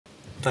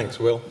Thanks,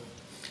 Will.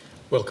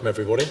 Welcome,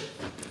 everybody.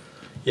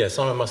 Yes,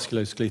 I'm a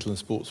musculoskeletal and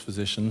sports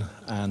physician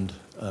and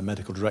a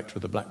medical director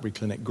of the Blackberry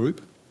Clinic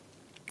Group.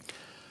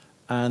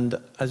 And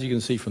as you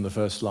can see from the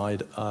first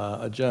slide,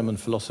 a German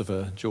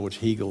philosopher, George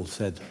Hegel,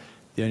 said,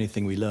 the only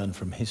thing we learn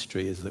from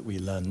history is that we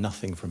learn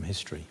nothing from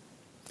history.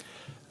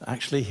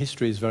 Actually,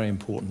 history is very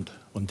important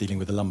when dealing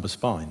with the lumbar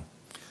spine.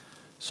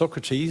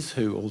 Socrates,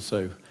 who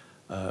also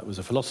was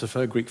a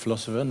philosopher, Greek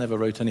philosopher, never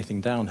wrote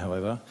anything down,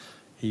 however.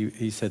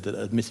 He said that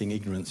admitting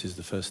ignorance is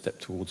the first step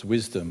towards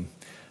wisdom,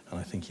 and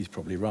I think he's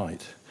probably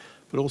right.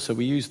 But also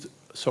we used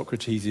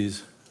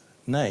Socrates'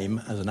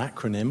 name as an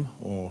acronym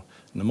or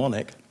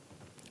mnemonic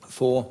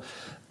for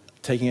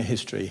taking a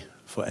history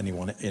for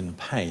anyone in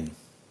pain.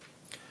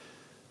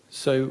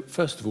 So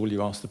first of all,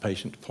 you ask the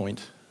patient to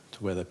point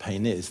to where their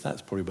pain is.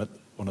 That's probably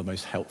one of the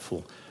most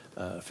helpful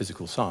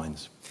physical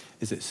signs.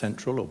 Is it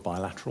central or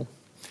bilateral,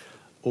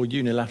 or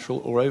unilateral,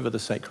 or over the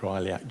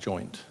sacroiliac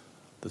joint?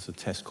 There's a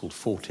test called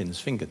Fortin's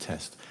finger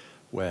test,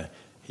 where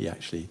he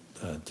actually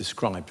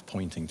described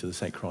pointing to the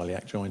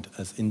sacroiliac joint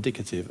as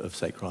indicative of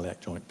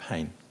sacroiliac joint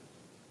pain.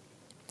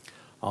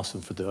 Ask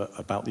them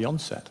about the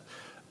onset,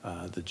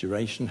 the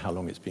duration, how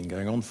long it's been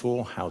going on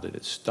for, how did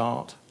it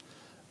start,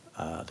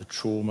 the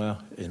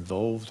trauma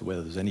involved,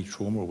 whether there's any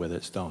trauma or whether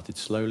it started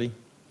slowly.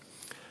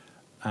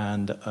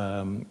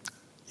 And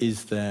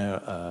is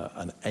there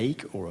an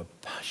ache or a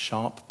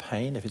sharp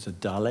pain? If it's a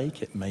dull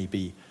ache, it may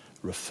be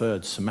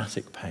referred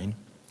somatic pain.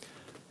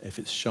 If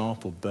it's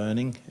sharp or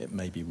burning, it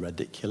may be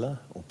radicular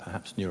or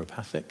perhaps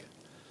neuropathic.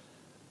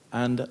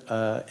 And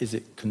is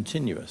it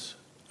continuous,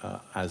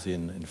 as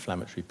in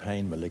inflammatory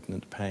pain,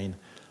 malignant pain,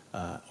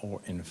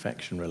 or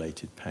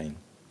infection-related pain?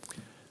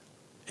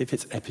 If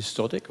it's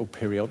episodic or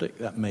periodic,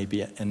 that may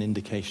be an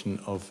indication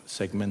of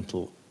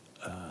segmental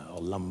or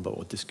lumbar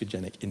or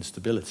discogenic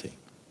instability.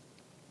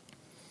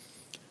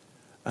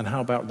 And how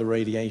about the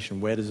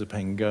radiation? Where does the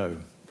pain go?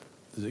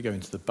 Does it go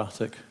into the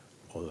buttock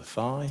or the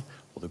thigh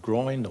or the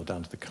groin or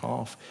down to the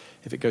calf?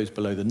 If it goes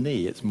below the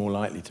knee, it's more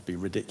likely to be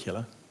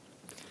radicular.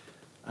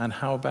 And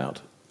how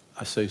about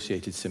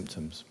associated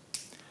symptoms?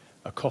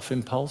 A cough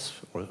impulse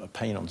or a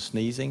pain on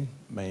sneezing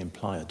may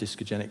imply a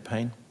discogenic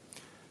pain.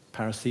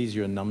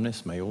 Paresthesia and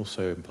numbness may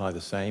also imply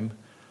the same.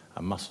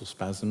 And muscle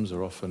spasms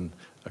are often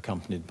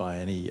accompanied by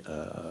any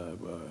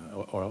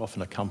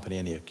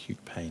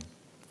acute pain.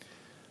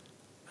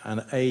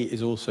 And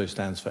A also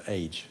stands for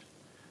age.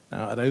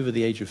 Now, at over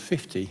the age of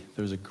 50,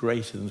 there is a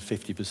greater than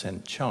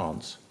 50%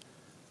 chance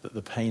that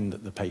the pain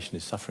that the patient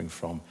is suffering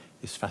from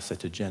is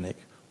facetogenic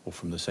or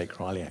from the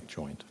sacroiliac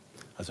joint,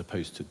 as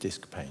opposed to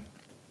disc pain.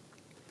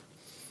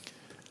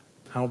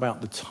 How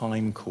about the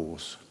time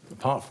course?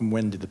 Apart from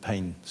when did the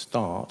pain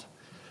start,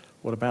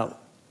 what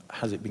about,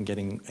 has it been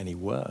getting any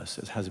worse?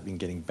 Has it been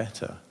getting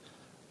better?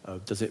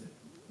 Does it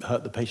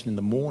hurt the patient in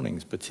the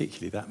mornings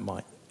particularly? That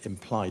might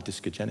imply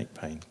discogenic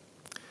pain.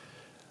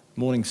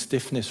 Morning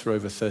stiffness for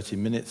over 30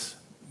 minutes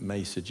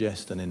may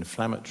suggest an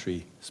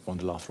inflammatory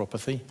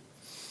spondyloarthropathy,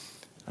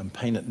 and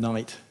pain at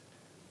night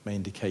may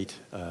indicate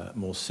a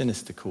more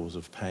sinister cause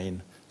of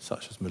pain,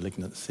 such as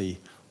malignancy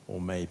or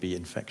maybe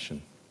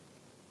infection.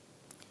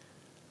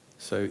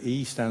 So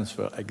E stands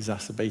for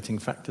exacerbating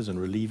factors and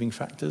relieving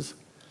factors.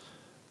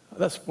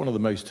 That's one of the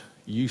most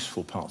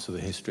useful parts of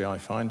the history, I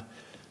find.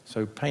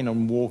 So pain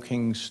on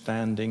walking,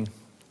 standing,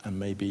 and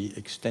maybe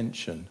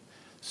extension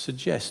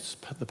suggests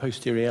the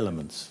posterior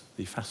elements,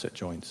 the facet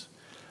joints,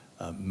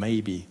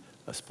 maybe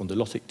a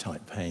spondylotic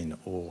type pain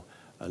or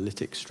a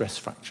lytic stress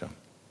fracture.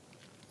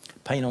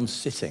 Pain on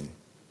sitting,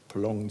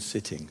 prolonged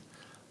sitting,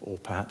 or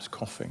perhaps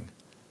coughing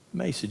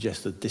may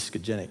suggest a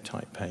discogenic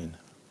type pain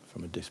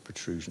from a disc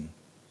protrusion.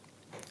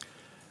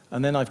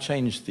 And then I've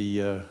changed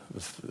the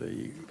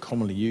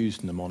commonly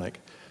used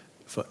mnemonic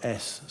for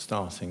S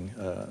starting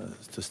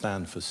to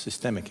stand for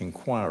systemic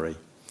inquiry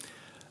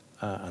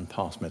and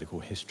past medical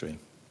history.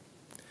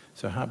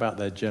 So how about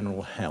their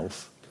general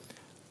health,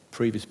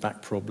 previous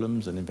back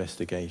problems and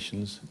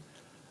investigations,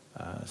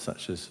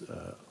 such as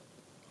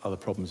other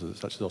problems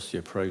such as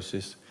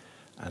osteoporosis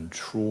and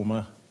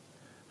trauma?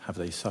 Have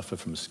they suffered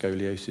from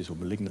scoliosis or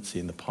malignancy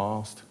in the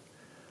past?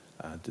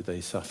 Do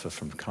they suffer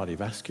from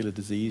cardiovascular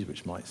disease,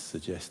 which might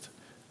suggest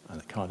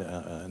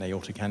an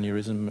aortic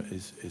aneurysm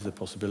is a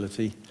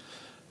possibility,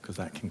 because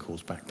that can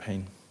cause back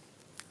pain?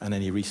 And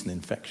any recent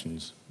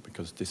infections,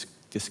 because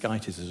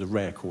discitis is a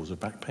rare cause of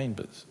back pain,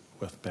 but it's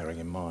worth bearing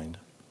in mind.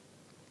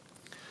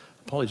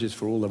 Apologies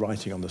for all the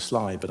writing on the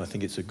slide, but I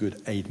think it's a good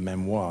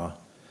aide-memoire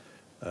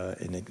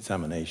in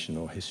examination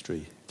or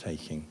history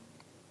taking.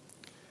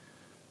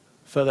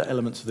 Further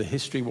elements of the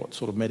history: what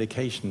sort of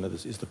medication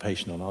is the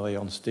patient on? Are they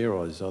on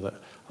steroids?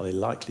 Are they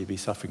likely to be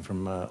suffering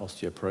from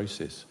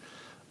osteoporosis?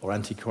 Or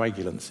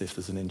anticoagulants if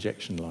there's an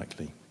injection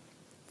likely?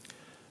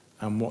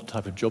 And what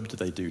type of job do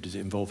they do? Does it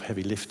involve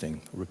heavy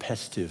lifting,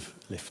 repetitive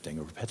lifting,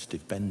 or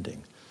repetitive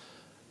bending?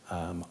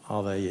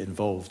 Are they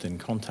involved in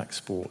contact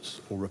sports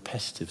or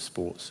repetitive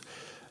sports?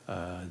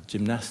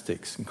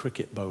 Gymnastics and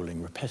cricket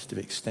bowling, repetitive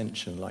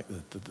extension like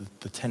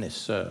the tennis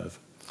serve,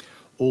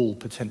 all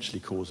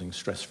potentially causing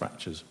stress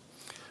fractures.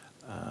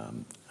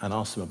 and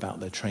ask them about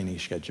their training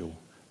schedule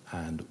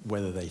and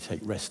whether they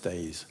take rest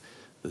days.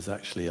 There's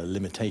actually a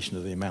limitation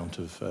of the amount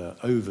of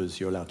overs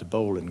you're allowed to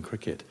bowl in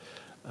cricket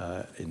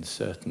in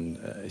certain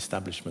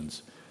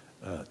establishments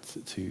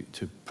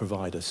to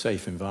provide a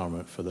safe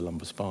environment for the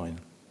lumbar spine.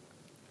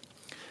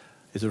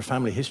 Is there a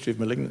family history of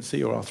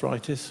malignancy or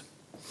arthritis?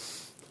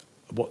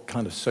 What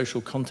kind of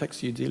social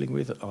context are you dealing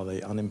with? Are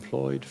they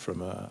unemployed,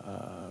 from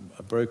a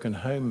broken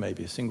home,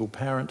 maybe a single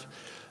parent?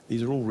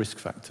 These are all risk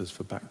factors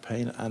for back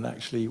pain, and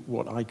actually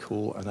what I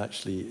call, and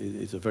actually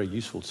is a very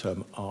useful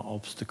term, are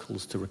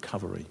obstacles to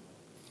recovery.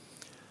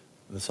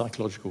 The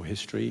psychological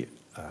history,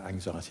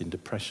 anxiety and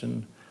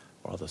depression,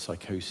 or other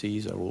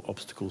psychoses are all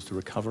obstacles to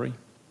recovery.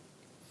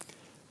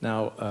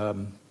 Now,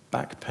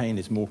 back pain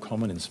is more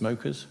common in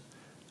smokers,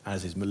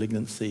 as is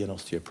malignancy and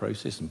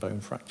osteoporosis and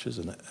bone fractures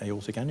and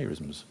aortic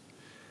aneurysms.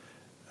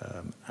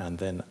 And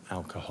then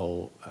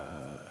alcohol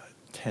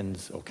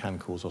tends or can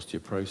cause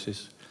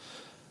osteoporosis,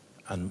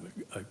 and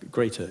a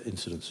greater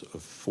incidence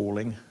of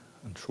falling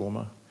and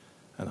trauma,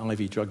 and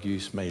IV drug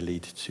use may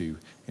lead to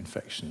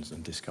infections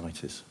and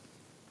discitis.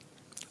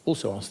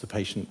 Also ask the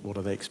patient, what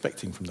are they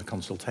expecting from the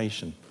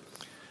consultation?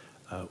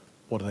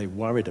 What are they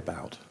worried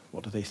about?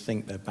 What do they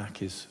think their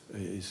back is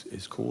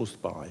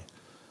caused by?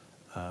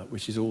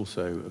 Which is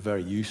also a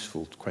very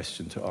useful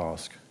question to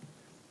ask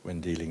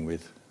when dealing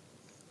with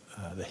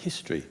the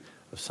history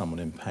of someone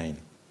in pain.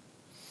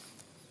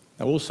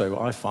 Now also,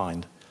 I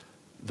find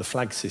the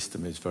flag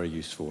system is very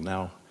useful.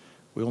 Now,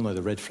 we all know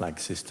the red flag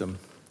system,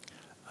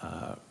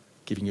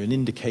 giving you an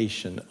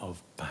indication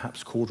of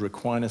perhaps cauda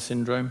equina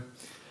syndrome,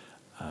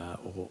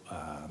 or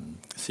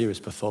serious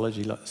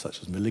pathology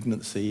such as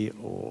malignancy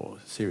or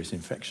serious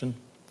infection.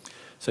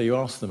 So you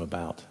ask them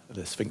about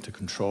their sphincter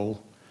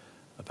control,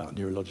 about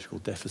neurological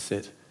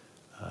deficit,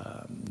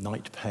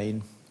 night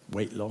pain,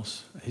 weight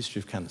loss, a history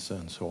of cancer,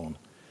 and so on.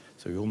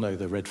 So we all know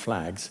the red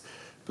flags,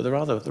 but there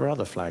are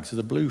other flags. There's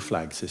a blue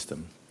flag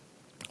system,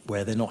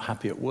 where they're not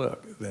happy at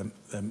work. Their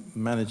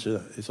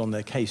manager is on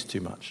their case too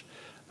much,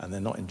 and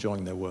they're not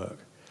enjoying their work.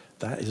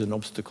 That is an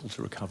obstacle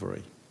to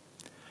recovery.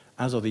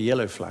 As are the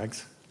yellow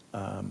flags.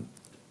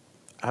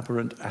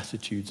 Aberrant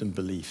attitudes and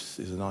beliefs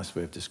is a nice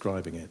way of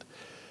describing it.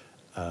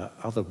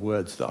 Other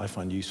words that I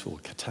find useful: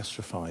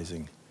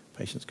 catastrophizing.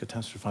 Patients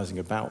catastrophizing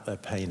about their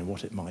pain and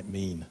what it might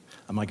mean.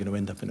 Am I going to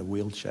end up in a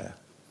wheelchair?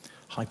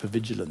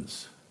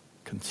 Hypervigilance,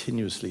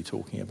 continuously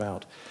talking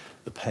about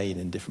the pain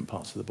in different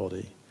parts of the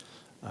body.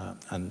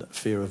 And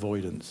fear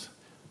avoidance.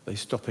 Are they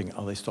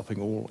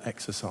stopping all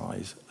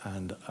exercise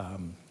and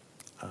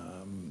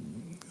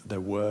their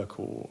work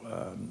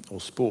or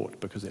sport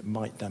because it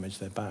might damage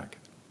their back?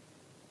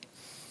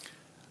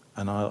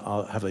 And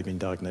have they been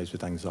diagnosed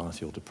with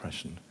anxiety or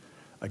depression?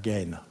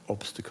 Again,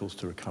 obstacles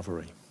to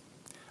recovery.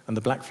 And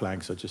the black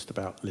flags are just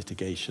about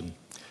litigation,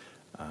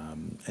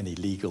 any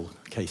legal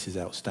cases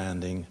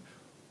outstanding,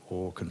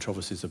 or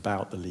controversies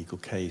about the legal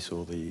case,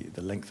 or the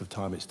length of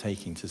time it's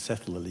taking to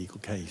settle a legal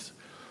case.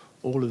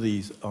 All of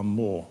these are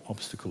more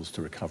obstacles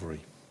to recovery.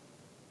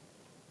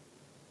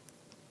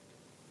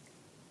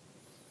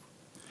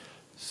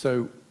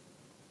 So,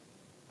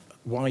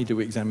 why do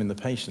we examine the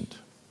patient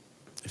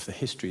if the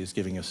history is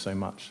giving us so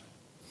much?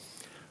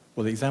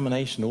 Well, the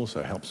examination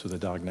also helps with the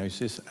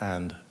diagnosis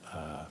and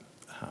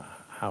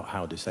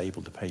how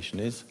disabled the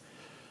patient is.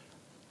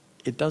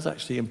 It does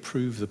actually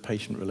improve the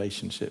patient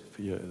relationship,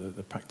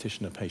 the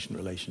practitioner-patient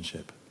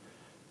relationship.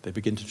 They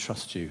begin to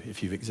trust you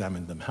if you've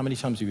examined them. How many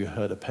times have you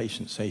heard a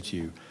patient say to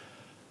you,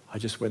 I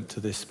just went to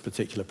this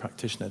particular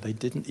practitioner, they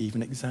didn't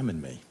even examine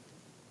me?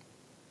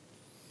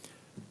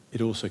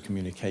 It also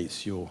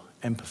communicates your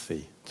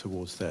empathy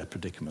towards their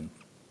predicament.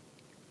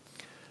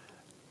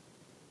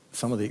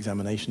 Some of the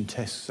examination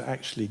tests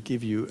actually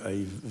give you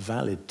a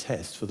valid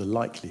test for the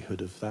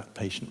likelihood of that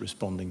patient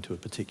responding to a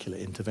particular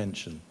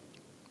intervention.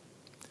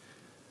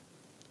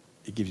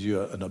 It gives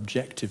you an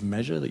objective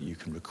measure that you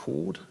can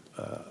record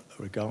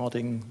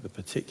regarding the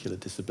particular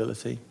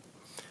disability.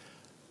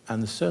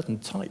 And there's certain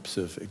types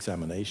of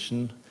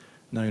examination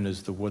known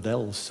as the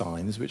Waddell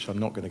signs, which I'm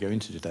not going to go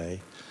into today.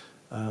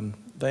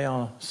 They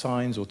are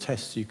signs or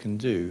tests you can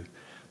do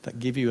that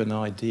give you an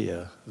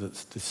idea that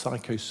the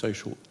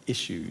psychosocial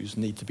issues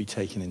need to be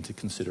taken into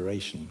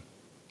consideration.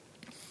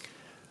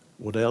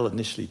 Waddell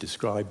initially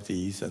described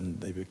these,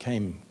 and they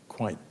became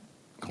quite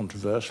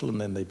controversial, and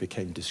then they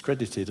became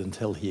discredited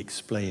until he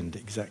explained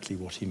exactly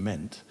what he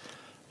meant.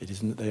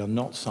 They are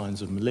not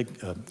signs of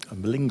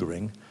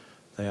malingering,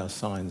 they are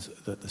signs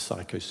that the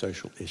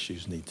psychosocial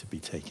issues need to be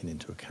taken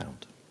into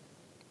account.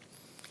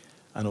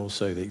 And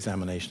also the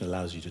examination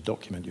allows you to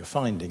document your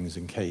findings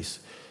in case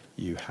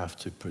you have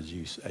to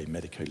produce a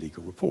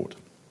medico-legal report.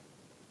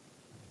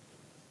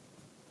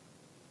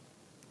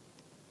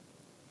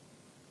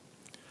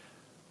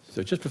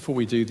 So just before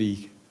we do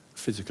the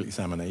physical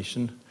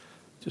examination,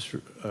 just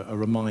a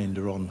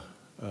reminder on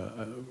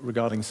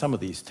regarding some of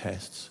these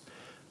tests.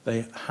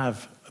 They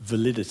have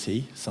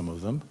validity, some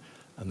of them,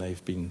 and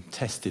they've been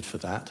tested for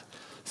that.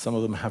 Some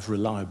of them have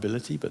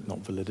reliability, but not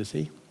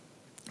validity.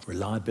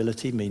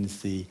 Reliability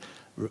means the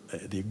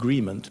the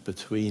agreement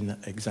between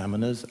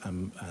examiners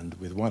and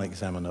with one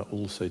examiner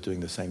also doing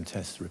the same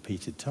test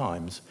repeated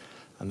times,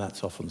 and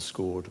that's often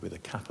scored with a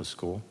kappa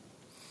score.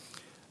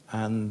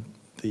 And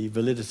the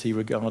validity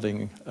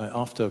regarding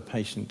after a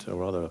patient, or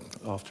rather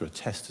after a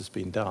test has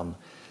been done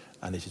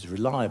and it is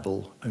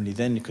reliable, only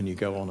then can you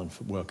go on and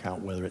work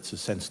out whether it's a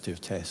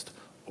sensitive test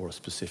or a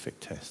specific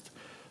test.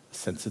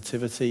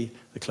 Sensitivity,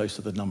 the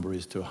closer the number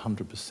is to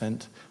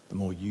 100%, the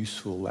more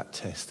useful that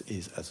test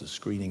is as a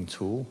screening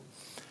tool.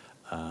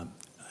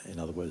 In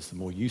other words, the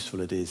more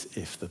useful it is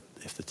if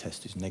the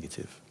test is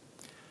negative.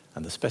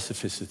 And the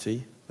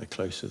specificity, the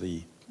closer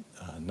the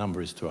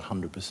number is to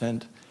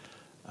 100%,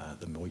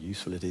 the more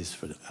useful it is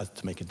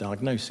to make a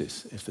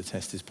diagnosis if the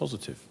test is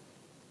positive.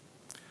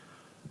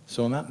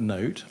 So on that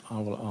note, I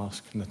will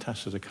ask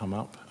Natasha to come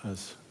up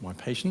as my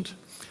patient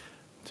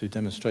to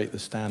demonstrate the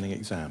standing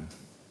exam.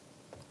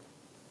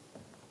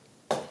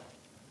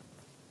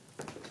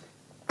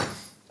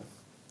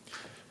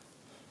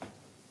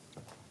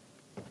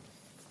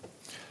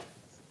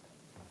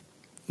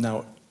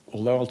 Now,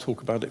 although I'll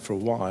talk about it for a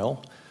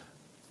while,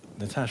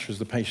 Natasha, as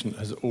the patient,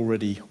 has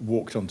already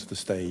walked onto the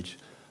stage.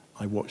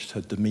 I watched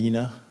her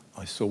demeanor.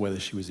 I saw whether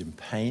she was in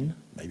pain,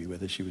 maybe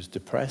whether she was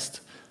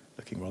depressed,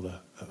 looking rather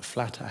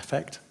flat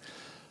affect.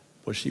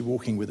 Was she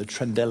walking with a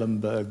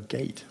Trendelenburg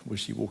gait?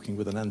 Was she walking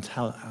with an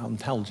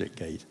antalgic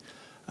gait?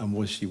 And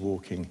was she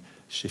walking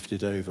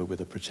shifted over with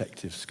a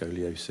protective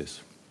scoliosis?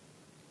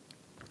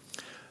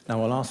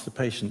 Now I'll ask the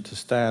patient to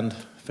stand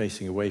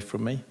facing away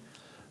from me.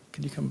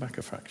 Can you come back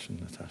a fraction,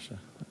 Natasha?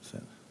 That's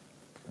it.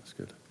 That's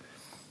good.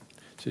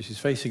 So she's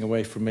facing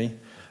away from me.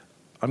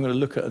 I'm going to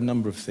look at a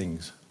number of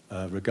things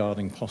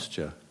regarding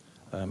posture.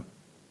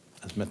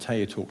 As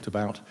Matteo talked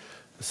about,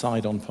 the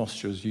side-on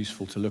posture is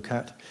useful to look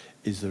at.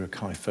 Is there a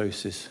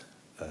kyphosis?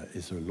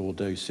 Is there a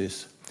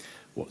lordosis?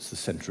 What's the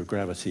centre of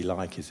gravity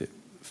like? Is it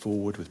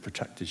forward with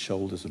protracted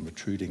shoulders and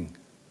protruding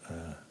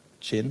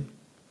chin?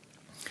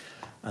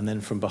 And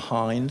then from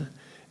behind,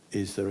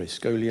 is there a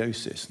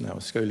scoliosis? Now, a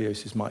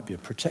scoliosis might be a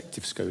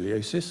protective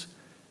scoliosis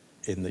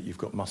in that you've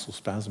got muscle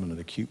spasm and an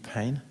acute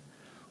pain,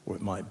 or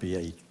it might be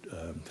a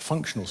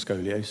functional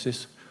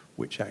scoliosis,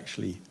 which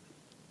actually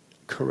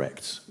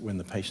corrects when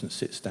the patient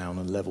sits down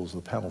and levels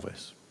the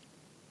pelvis.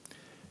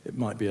 It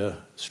might be a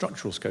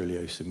structural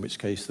scoliosis, in which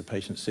case the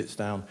patient sits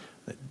down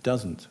and it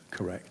doesn't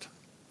correct,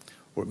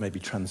 or it may be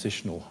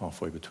transitional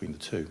halfway between the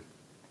two.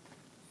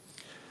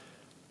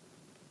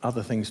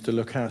 Other things to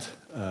look at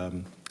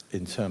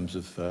in terms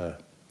of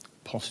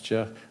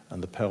posture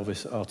and the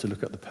pelvis are to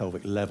look at the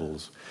pelvic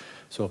levels.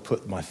 So I'll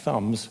put my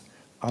thumbs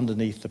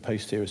underneath the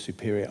posterior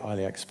superior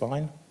iliac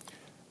spine,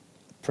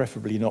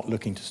 preferably not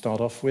looking to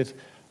start off with.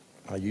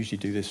 I usually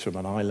do this from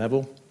an eye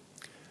level,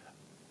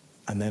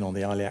 and then on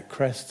the iliac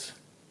crests,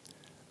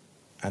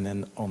 and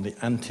then on the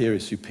anterior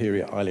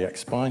superior iliac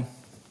spine.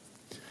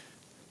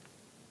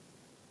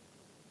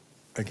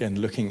 Again,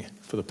 looking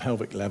for the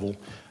pelvic level,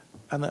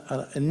 and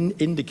an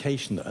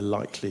indication that a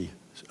likely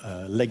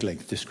leg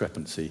length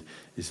discrepancy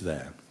is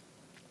there.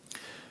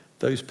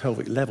 Those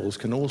pelvic levels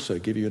can also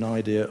give you an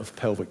idea of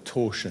pelvic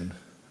torsion,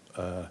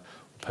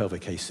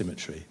 pelvic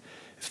asymmetry.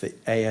 If the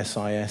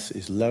ASIS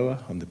is lower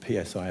and the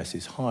PSIS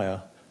is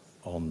higher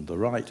on the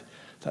right,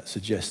 that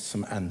suggests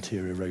some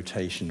anterior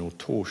rotation or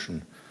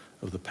torsion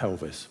of the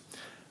pelvis,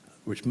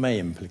 which may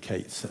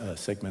implicate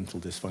segmental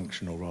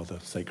dysfunction, or rather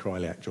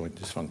sacroiliac joint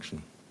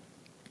dysfunction.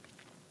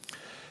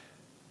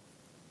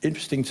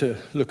 Interesting to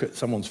look at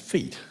someone's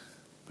feet,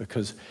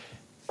 because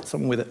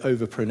someone with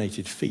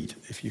overpronated feet,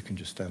 if you can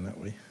just stand that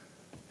way,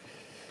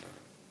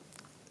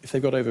 if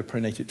they've got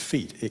overpronated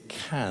feet, it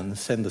can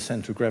send the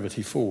centre of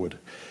gravity forward.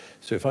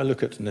 So if I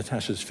look at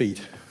Natasha's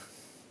feet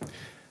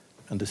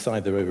and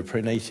decide they're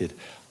overpronated,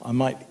 I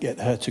might get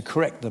her to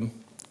correct them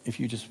if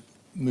you just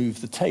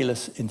move the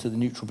talus into the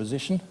neutral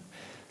position,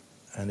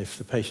 and if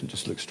the patient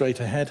just looks straight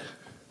ahead,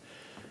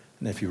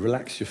 and if you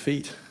relax your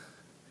feet,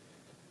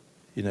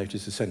 you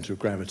notice the centre of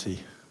gravity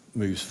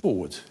moves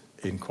forward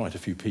in quite a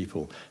few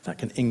people. That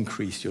can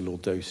increase your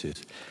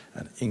lordosis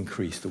and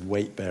increase the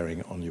weight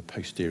bearing on your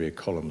posterior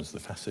columns, the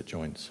facet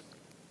joints.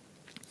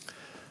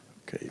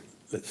 Okay,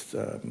 let's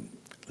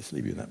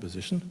leave you in that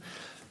position.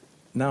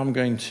 Now I'm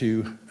going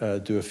to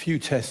do a few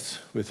tests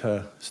with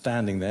her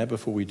standing there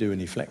before we do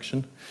any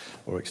flexion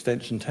or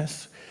extension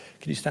tests.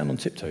 Can you stand on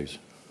tiptoes?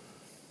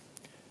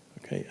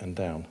 Okay, and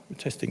down. We're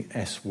testing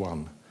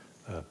S1,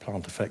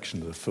 plantar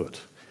flexion of the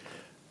foot.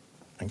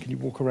 And can you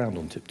walk around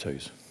on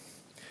tiptoes?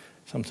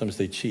 Sometimes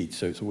they cheat,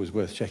 so it's always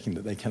worth checking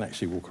that they can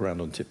actually walk around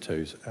on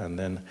tiptoes, and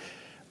then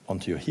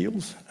onto your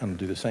heels and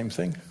do the same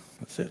thing.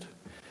 That's it.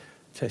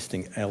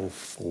 Testing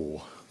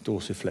L4,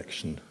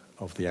 dorsiflexion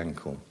of the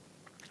ankle.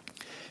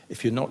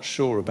 If you're not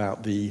sure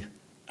about the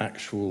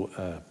actual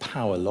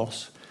power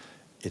loss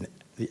in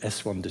the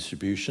S1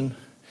 distribution,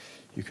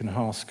 you can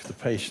ask the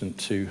patient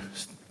to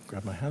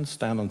grab my hand,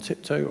 stand on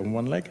tiptoe on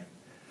one leg,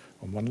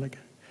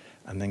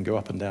 and then go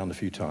up and down a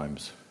few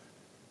times.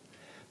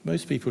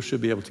 Most people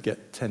should be able to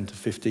get 10 to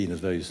 15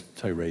 of those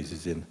toe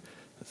raises in.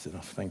 That's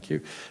enough, thank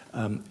you.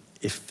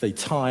 If they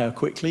tire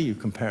quickly, you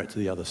compare it to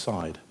the other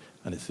side.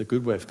 And it's a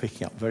good way of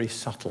picking up very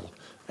subtle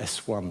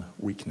S1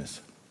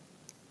 weakness.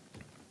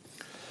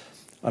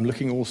 I'm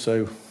looking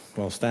also,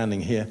 while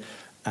standing here,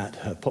 at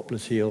her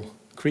popliteal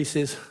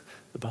creases,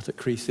 the buttock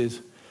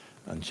creases,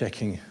 and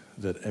checking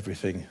that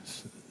everything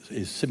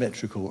is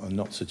symmetrical and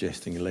not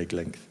suggesting a leg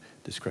length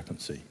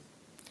discrepancy.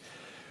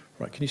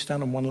 Right, can you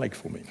stand on one leg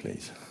for me,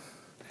 please?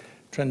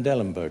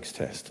 Trendelenburg's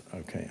test.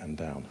 Okay, and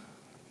down.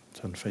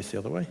 Turn face the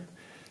other way.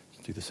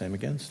 Do the same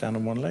again. Stand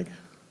on one leg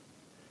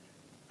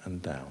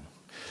and down.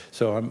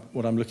 So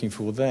what I'm looking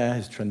for there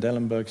is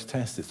Trendelenburg's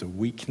test. It's a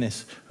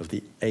weakness of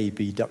the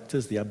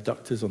abductors, the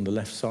abductors on the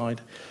left side,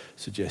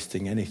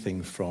 suggesting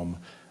anything from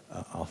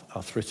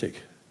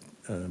arthritic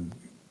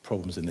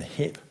problems in the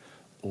hip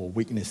or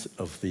weakness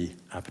of the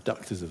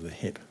abductors of the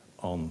hip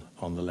on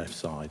the left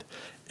side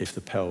if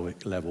the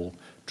pelvic level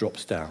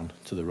drops down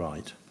to the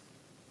right.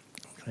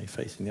 Okay,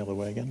 facing the other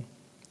way again.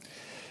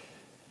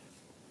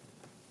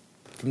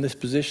 From this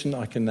position,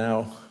 I can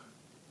now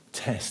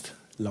test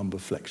lumbar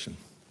flexion.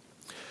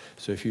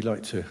 So if you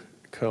like to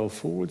curl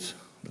forwards,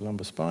 the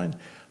lumbar spine,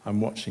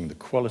 I'm watching the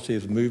quality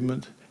of the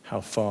movement,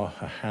 how far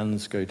her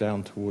hands go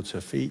down towards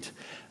her feet,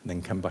 and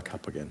then come back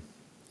up again.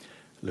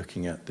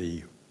 Looking at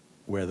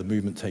where the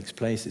movement takes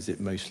place. Is it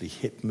mostly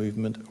hip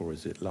movement or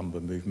is it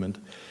lumbar movement?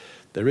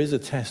 There is a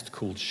test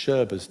called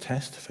Scherber's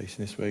test,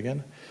 facing this way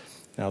again.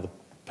 Now the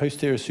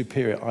posterior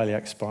superior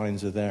iliac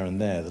spines are there and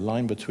there. The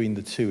line between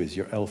the two is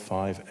your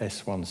L5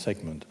 S1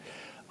 segment.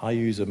 I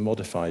use a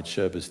modified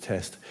Scherber's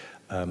test,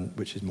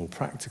 which is more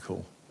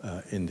practical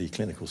in the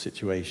clinical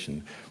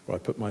situation, where I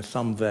put my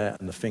thumb there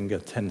and the finger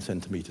 10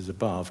 centimeters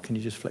above. Can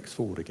you just flex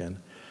forward again?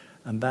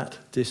 And that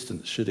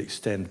distance should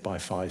extend by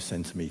 5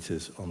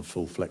 centimeters on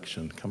full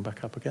flexion. Come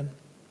back up again.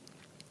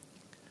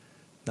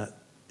 That,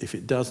 if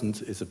it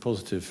doesn't, is a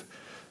positive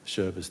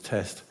Scherber's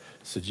test,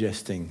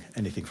 suggesting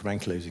anything from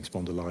ankylosing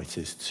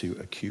spondylitis to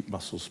acute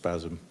muscle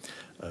spasm,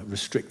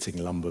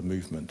 restricting lumbar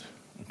movement.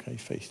 Okay,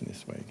 facing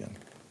this way again.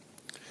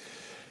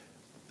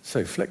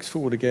 So flex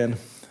forward again,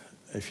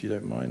 if you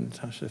don't mind,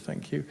 Natasha,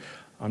 thank you.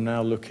 I'm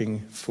now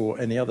looking for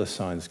any other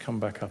signs. Come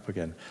back up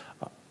again.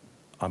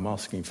 I'm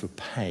asking for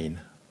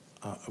pain.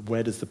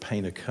 Where does the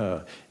pain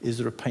occur? Is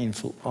there a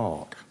painful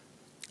arc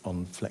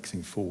on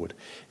flexing forward?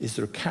 Is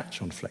there a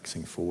catch on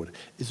flexing forward?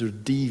 Is there a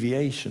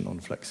deviation on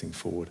flexing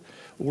forward?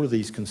 All of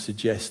these can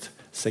suggest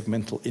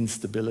segmental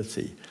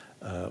instability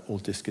or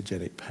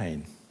discogenic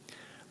pain.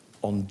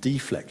 On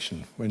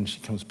deflection, when she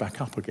comes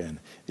back up again,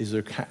 is there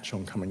a catch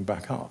on coming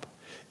back up?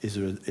 Is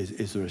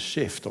there a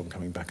shift on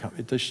coming back up?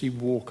 Does she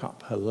walk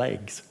up her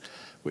legs,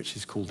 which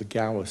is called the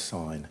Gower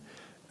sign?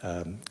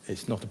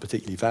 It's not a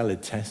particularly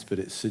valid test, but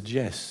it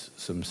suggests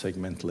some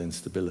segmental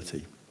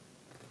instability.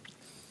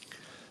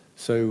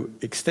 So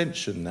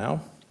extension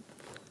now,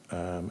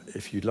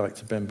 if you'd like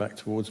to bend back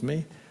towards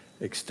me,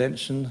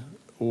 extension,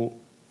 or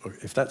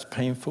if that's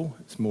painful,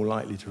 it's more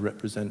likely to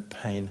represent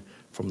pain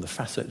from the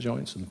facet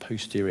joints and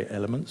posterior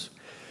elements.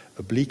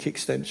 Oblique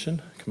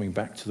extension, coming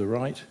back to the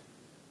right,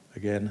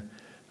 again,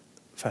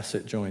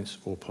 facet joints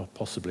or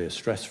possibly a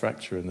stress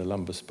fracture in the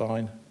lumbar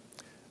spine.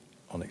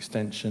 On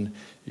extension,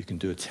 you can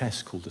do a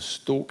test called the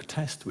Stork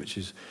test, which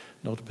is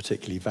not a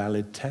particularly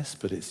valid test,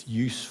 but it's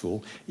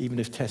useful. Even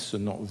if tests are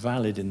not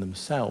valid in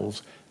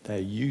themselves, they're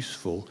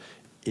useful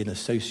in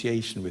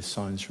association with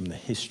signs from the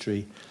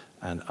history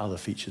and other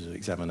features of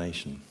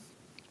examination.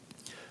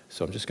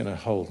 So I'm just going to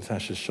hold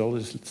Natasha's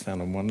shoulders,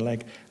 stand on one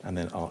leg, and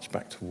then arch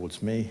back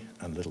towards me,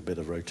 and a little bit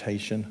of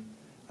rotation,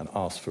 and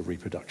ask for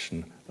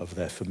reproduction of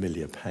their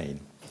familiar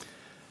pain.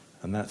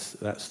 And that's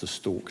the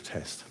Stork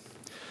test.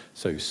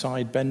 So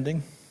side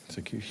bending,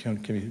 so can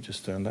you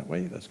just turn that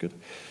way? That's good.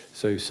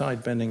 So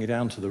side bending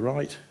down to the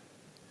right,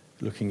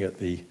 looking at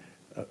the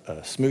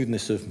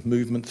smoothness of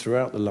movement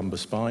throughout the lumbar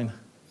spine,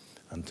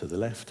 and to the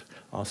left,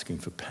 asking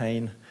for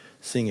pain,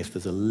 seeing if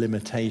there's a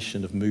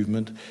limitation of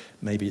movement.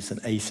 Maybe it's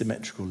an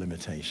asymmetrical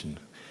limitation.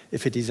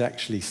 If it is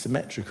actually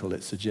symmetrical,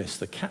 it suggests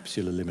a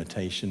capsular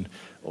limitation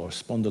or a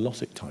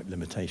spondylotic type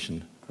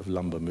limitation of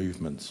lumbar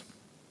movements.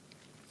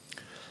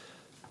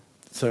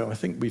 So I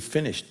think we've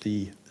finished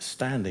the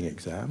standing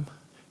exam.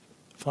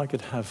 If I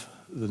could have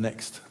the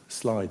next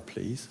slide,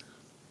 please,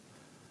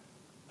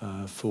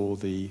 for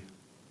the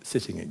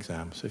sitting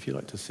exam. So if you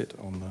like to sit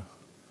on the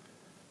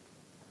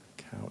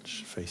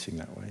couch facing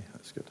that way,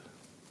 that's good.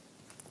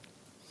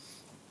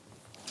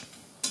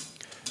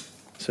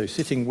 So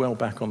sitting well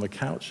back on the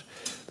couch,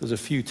 there's a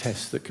few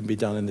tests that can be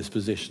done in this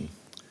position.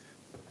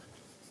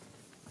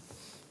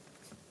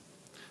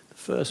 The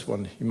first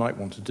one you might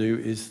want to do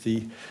is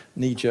the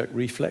knee-jerk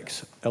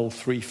reflex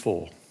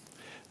L3-4.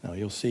 Now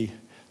you'll see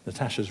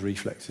Natasha's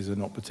reflexes are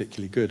not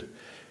particularly good.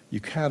 You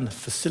can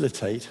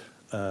facilitate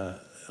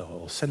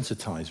or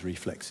sensitize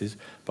reflexes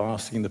by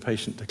asking the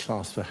patient to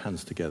clasp their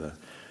hands together.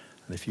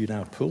 And if you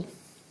now pull,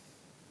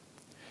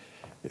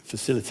 it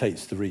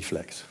facilitates the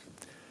reflex.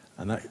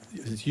 And that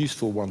is a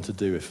useful one to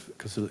do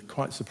because a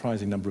quite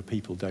surprising number of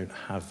people don't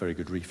have very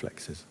good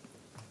reflexes.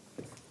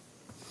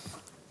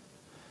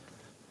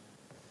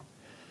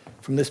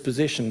 From this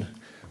position,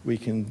 we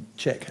can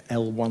check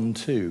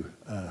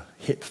L1-2,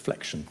 hip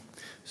flexion.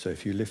 So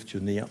if you lift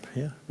your knee up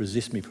here,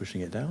 resist me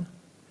pushing it down,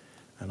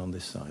 and on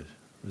this side,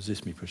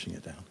 resist me pushing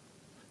it down.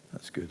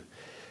 That's good.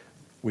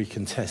 We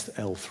can test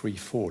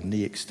L3-4,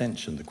 knee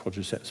extension, the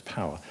quadriceps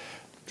power.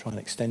 Try and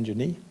extend your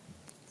knee.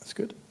 That's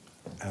good.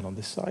 And on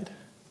this side.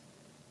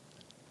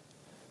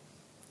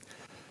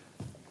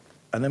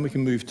 And then we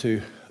can move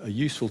to a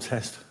useful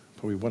test,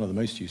 probably one of the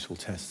most useful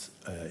tests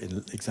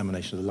in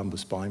examination of the lumbar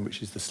spine,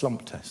 which is the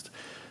slump test.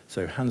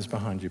 So hands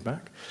behind your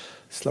back,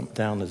 slump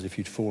down as if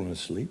you'd fallen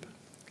asleep.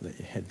 Let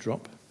your head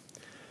drop.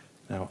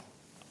 Now,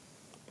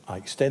 I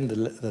extend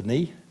the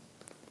knee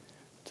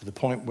to the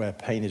point where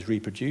pain is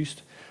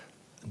reproduced,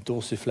 and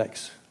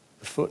dorsiflex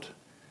the foot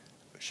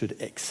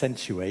should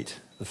accentuate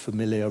the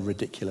familiar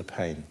radicular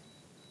pain.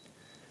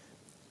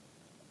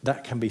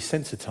 That can be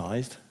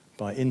sensitized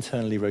by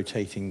internally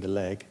rotating the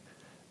leg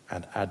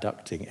and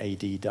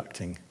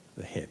adducting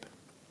the hip.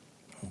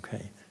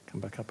 Okay, come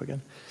back up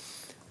again.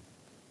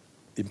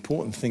 The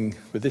important thing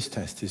with this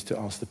test is to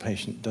ask the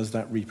patient, does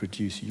that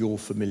reproduce your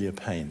familiar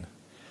pain?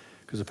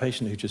 Because a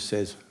patient who just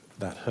says,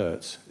 that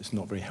hurts, is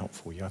not very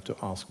helpful. You have to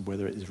ask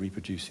whether it is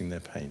reproducing their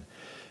pain.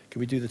 Can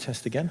we do the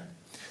test again?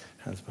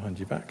 Hands behind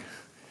your back.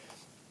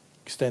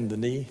 Extend the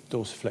knee,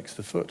 dorsiflex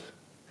the foot,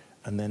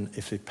 and then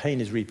if the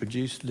pain is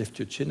reproduced, lift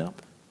your chin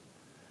up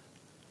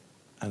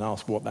and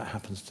ask what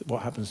happens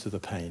to the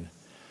pain,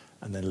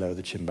 and then lower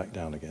the chin back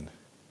down again.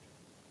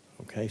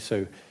 Okay,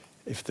 so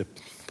if the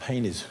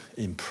pain is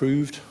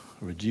improved,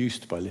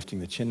 reduced by lifting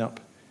the chin up,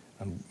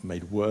 and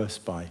made worse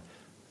by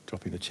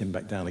dropping the chin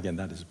back down again,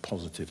 that is a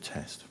positive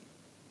test.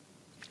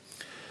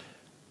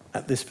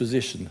 At this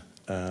position,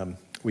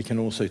 we can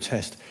also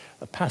test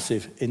a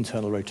passive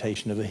internal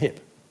rotation of the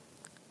hip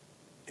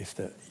if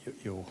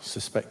you're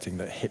suspecting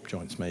that hip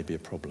joints may be a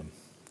problem.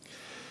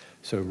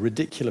 So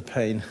radicular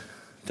pain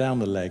down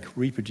the leg,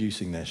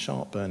 reproducing their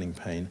sharp burning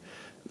pain,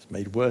 that's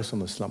made worse on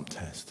the slump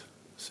test,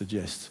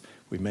 suggests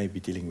we may be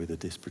dealing with a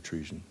disc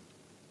protrusion.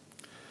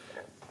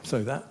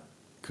 So that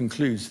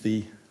concludes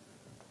the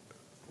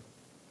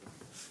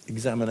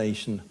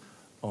examination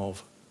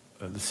of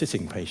the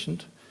sitting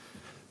patient.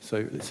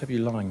 So let's have you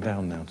lying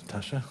down now,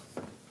 Natasha.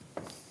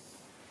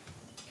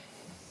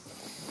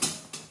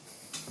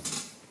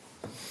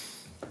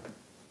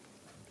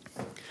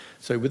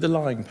 So with the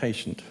lying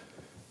patient,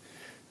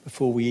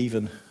 before we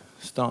even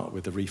start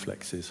with the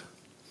reflexes,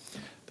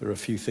 there are a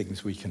few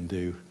things we can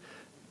do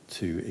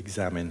to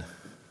examine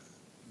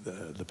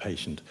the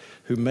patient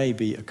who may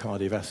be a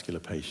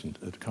cardiovascular patient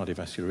at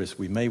cardiovascular risk.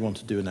 We may want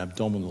to do an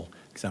abdominal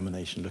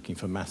examination looking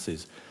for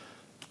masses,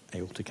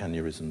 aortic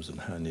aneurysms and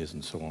hernias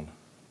and so on.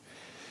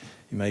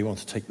 You may want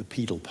to take the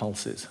pedal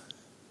pulses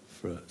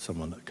for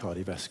someone at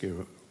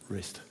cardiovascular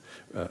risk,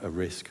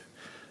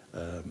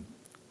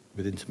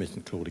 with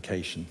intermittent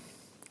claudication.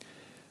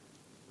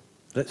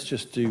 Let's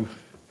just do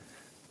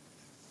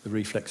the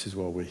reflexes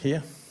while we're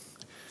here.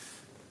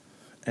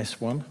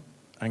 S1,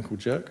 ankle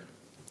jerk,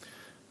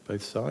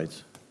 both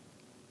sides.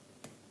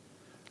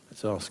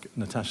 Let's ask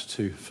Natasha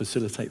to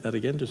facilitate that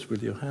again, just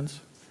with your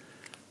hands.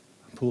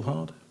 Pull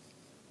hard.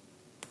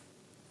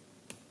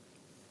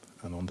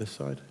 And on this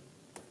side.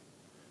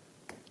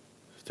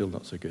 Still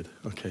not so good.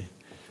 Okay,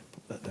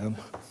 put that down.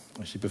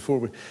 Actually,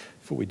 before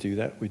we do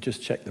that, we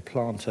just check the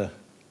plantar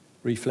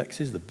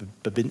reflexes, the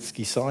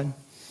Babinski sign,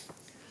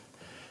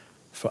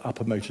 for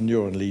upper motor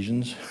neuron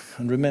lesions.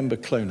 And remember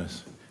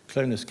clonus.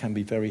 Clonus can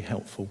be very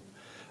helpful.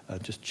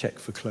 Just check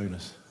for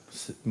clonus.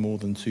 More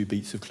than 2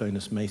 beats of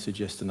clonus may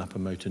suggest an upper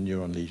motor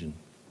neuron lesion.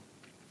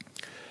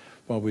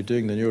 While we're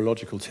doing the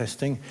neurological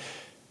testing,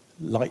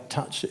 light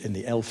touch in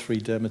the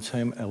L3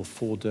 dermatome,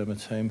 L4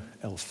 dermatome,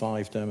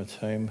 L5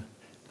 dermatome,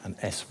 and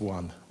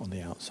S1 on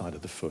the outside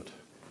of the foot.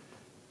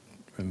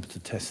 Remember to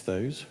test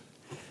those.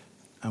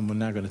 And we're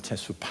now going to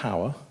test for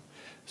power.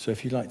 So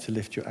if you like to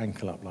lift your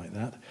ankle up like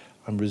that,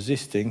 I'm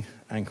resisting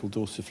ankle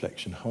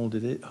dorsiflexion. Hold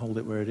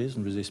it where it is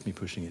and resist me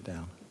pushing it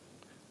down.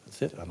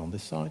 That's it. And on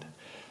this side,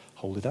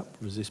 hold it up,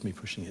 resist me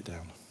pushing it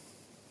down.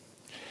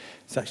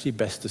 It's actually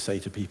best to say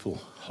to people,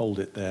 hold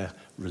it there,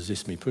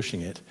 resist me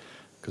pushing it,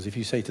 because if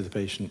you say to the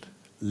patient,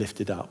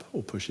 lift it up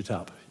or push it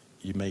up,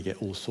 you may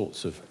get all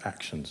sorts of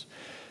actions.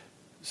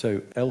 So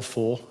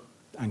L4,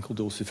 ankle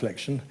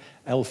dorsiflexion.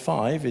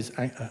 L5 is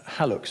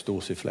hallux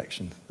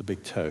dorsiflexion, the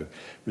big toe.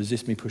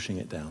 Resist me pushing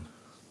it down.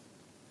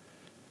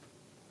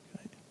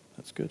 Okay,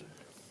 that's good.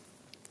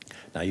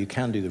 Now you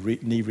can do the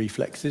knee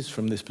reflexes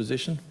from this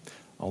position.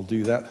 I'll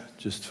do that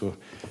just for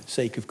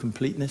sake of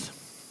completeness.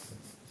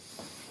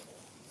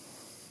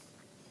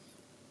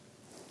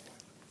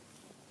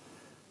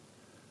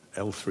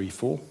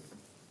 L3-4.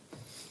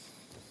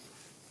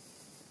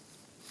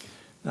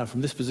 Now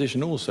from this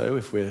position also,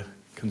 if we're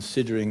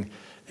considering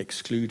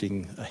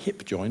excluding a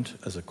hip joint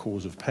as a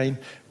cause of pain,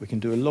 we can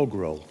do a log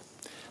roll.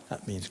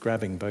 That means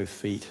grabbing both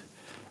feet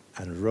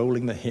and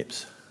rolling the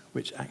hips,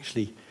 which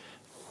actually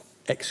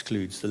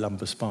excludes the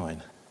lumbar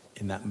spine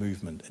in that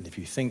movement. And if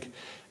you think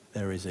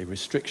there is a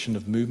restriction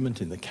of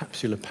movement in the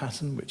capsular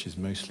pattern, which is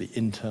mostly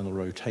internal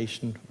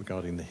rotation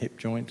regarding the hip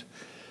joint,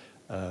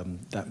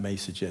 that may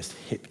suggest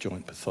hip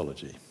joint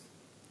pathology.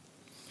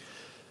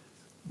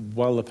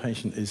 While the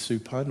patient is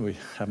supine, we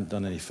haven't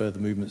done any further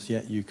movements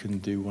yet, you can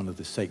do one of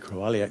the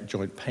sacroiliac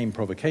joint pain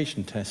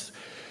provocation tests,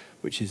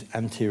 which is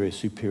anterior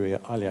superior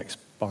iliac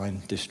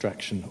spine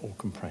distraction or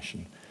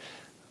compression.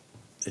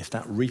 If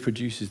that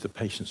reproduces the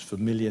patient's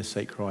familiar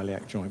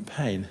sacroiliac joint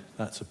pain,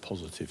 that's a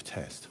positive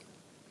test.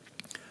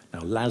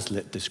 Now,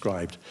 Laslett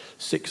described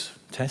 6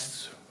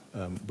 tests,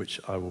 which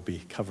I will be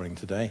covering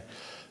today.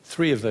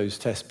 3 of those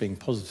tests being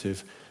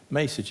positive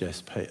may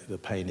suggest the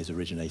pain is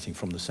originating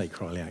from the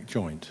sacroiliac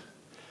joint.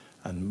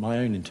 And my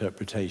own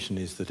interpretation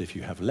is that if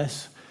you have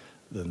less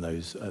than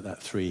those,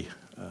 that 3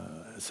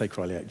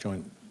 sacroiliac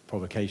joint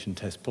provocation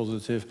test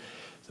positive,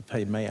 the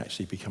pain may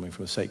actually be coming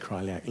from the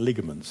sacroiliac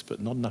ligaments, but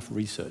not enough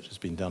research has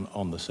been done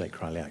on the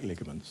sacroiliac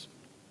ligaments.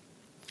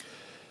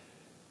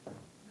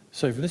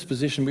 So from this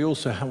position, we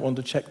also want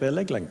to check their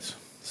leg lengths.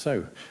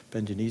 So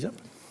bend your knees up,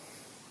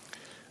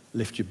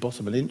 lift your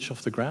bottom an inch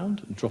off the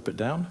ground and drop it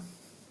down,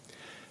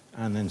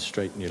 and then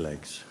straighten your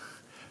legs.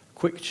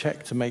 Quick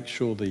check to make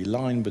sure the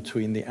line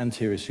between the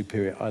anterior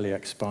superior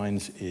iliac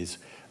spines is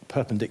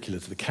perpendicular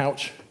to the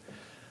couch,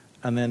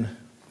 and then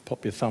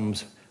pop your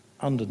thumbs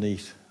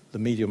underneath the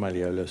medial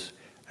malleolus,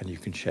 and you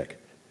can check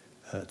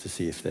to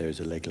see if there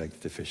is a leg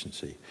length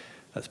deficiency.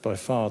 That's by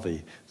far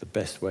the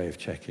best way of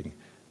checking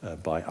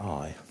by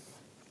eye.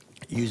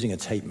 Using a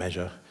tape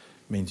measure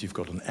means you've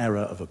got an error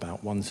of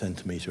about 1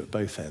 centimetre at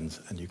both ends,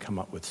 and you come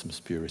up with some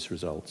spurious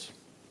results.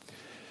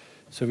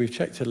 So we've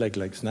checked her leg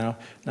lengths now.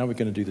 Now we're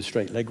going to do the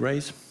straight leg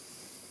raise.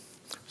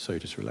 So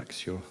just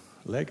relax your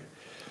leg.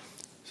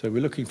 So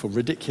we're looking for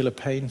radicular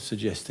pain,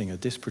 suggesting a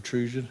disc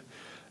protrusion,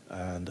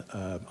 and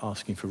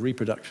asking for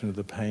reproduction of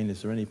the pain.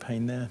 Is there any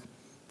pain there?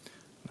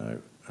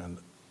 No. And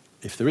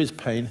if there is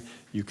pain,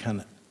 you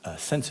can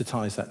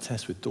sensitize that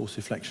test with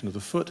dorsiflexion of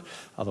the foot,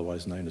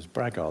 otherwise known as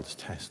Braggard's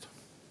test.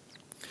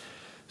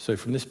 So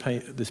from this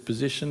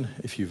position,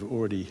 if you've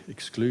already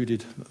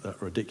excluded that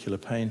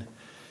radicular pain,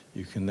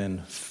 you can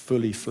then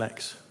fully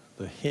flex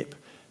the hip,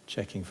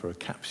 checking for a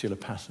capsular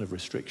pattern of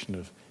restriction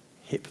of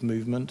hip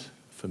movement,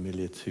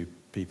 familiar to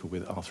people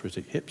with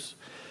arthritic hips.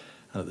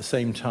 And at the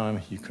same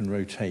time, you can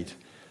rotate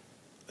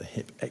the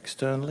hip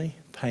externally.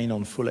 Pain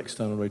on full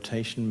external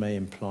rotation may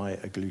imply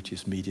a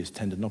gluteus medius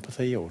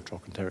tendinopathy or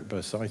trochanteric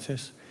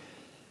bursitis.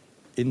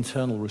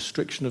 Internal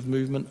restriction of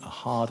movement, a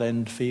hard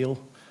end feel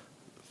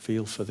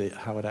for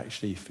how it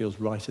actually feels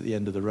right at the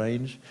end of the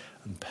range,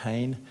 and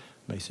pain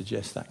may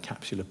suggest that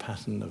capsular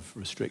pattern of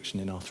restriction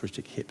in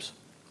arthritic hips.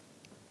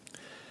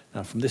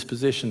 Now, from this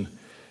position,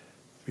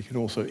 we can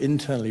also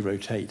internally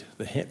rotate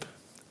the hip,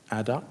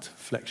 adduct,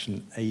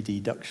 flexion,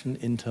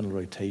 adduction, internal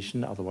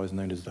rotation, otherwise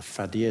known as the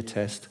Fadir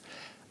test,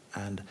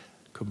 and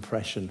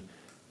compression,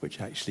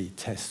 which actually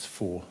tests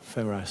for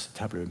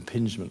femoroacetabular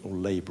impingement or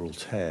labral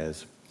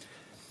tears.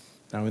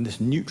 Now, in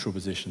this neutral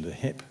position of the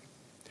hip,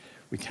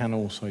 we can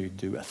also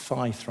do a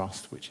thigh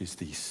thrust, which is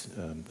the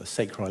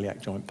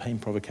sacroiliac joint pain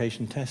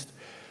provocation test,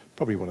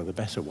 probably one of the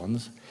better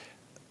ones.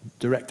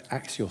 Direct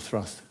axial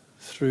thrust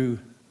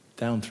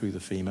down through the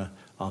femur,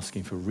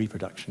 asking for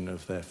reproduction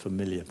of their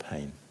familiar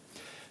pain.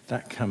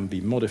 That can be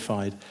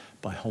modified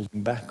by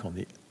holding back on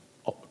the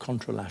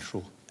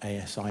contralateral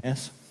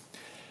ASIS.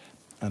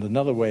 And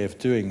another way of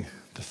doing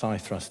the thigh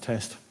thrust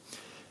test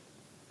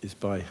is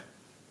by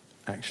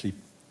actually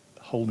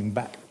holding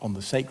back on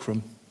the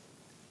sacrum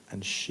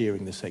and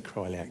shearing the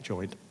sacroiliac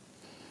joint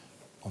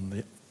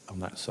on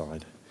that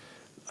side.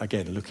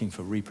 Again, looking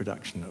for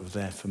reproduction of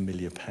their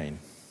familiar pain.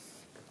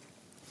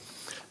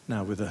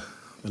 Now, with the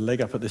leg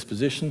up at this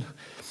position,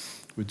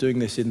 we're doing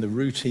this in the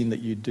routine that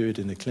you do it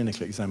in a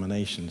clinical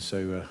examination,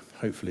 so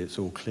hopefully it's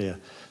all clear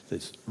that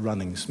it's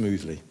running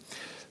smoothly.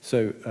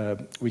 So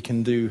we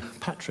can do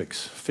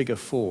Patrick's figure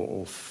 4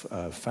 or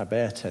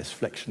Faber test,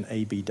 flexion,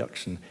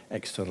 abduction,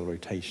 external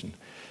rotation.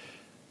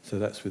 So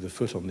that's with the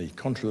foot on the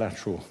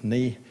contralateral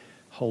knee,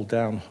 hold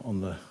down on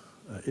the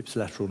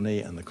ipsilateral knee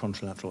and the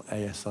contralateral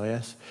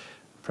ASIS,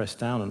 press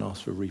down and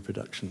ask for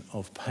reproduction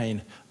of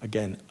pain,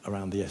 again,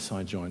 around the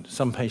SI joint.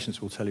 Some patients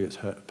will tell you it's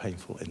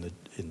painful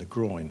in the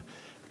groin,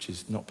 which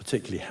is not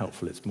particularly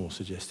helpful. It's more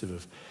suggestive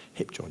of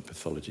hip joint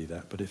pathology,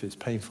 that. But if it's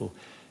painful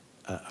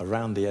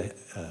around the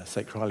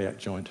sacroiliac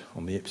joint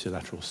on the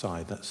ipsilateral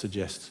side, that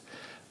suggests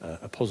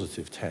a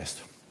positive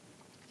test.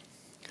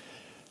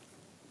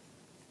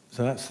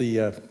 So that's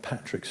the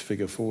Patrick's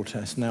figure 4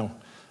 test. Now,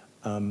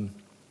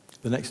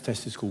 the next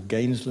test is called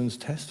Gainsland's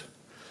test.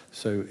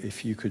 So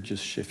if you could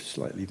just shift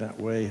slightly that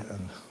way,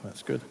 and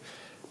that's good.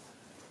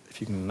 If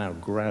you can now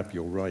grab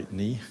your right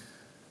knee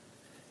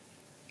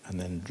and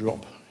then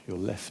drop your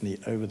left knee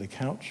over the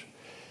couch.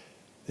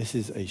 This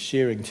is a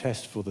shearing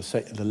test for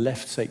the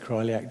left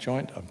sacroiliac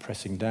joint. I'm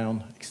pressing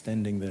down,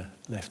 extending the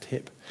left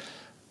hip,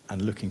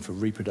 and looking for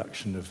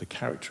reproduction of the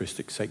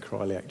characteristic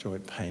sacroiliac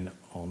joint pain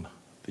on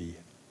the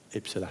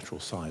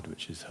ipsilateral side,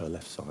 which is her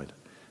left side.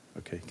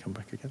 Okay, come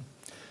back again.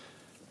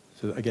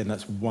 So again,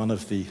 that's one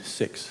of the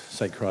 6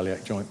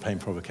 sacroiliac joint pain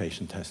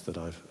provocation tests that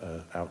I've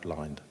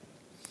outlined.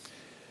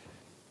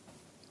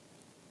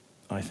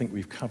 I think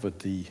we've covered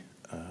the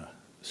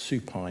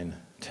supine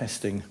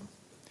testing.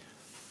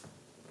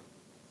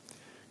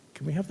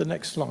 Can we have the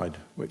next slide,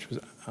 which was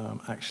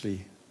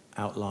actually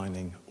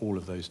outlining all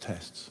of those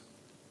tests?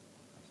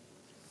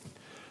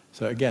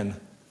 So again,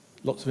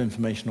 lots of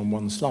information on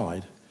one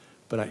slide,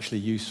 but actually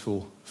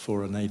useful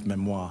for an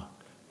aide-memoire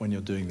when you're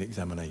doing the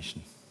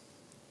examination.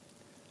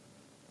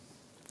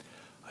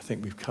 I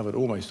think we've covered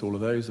almost all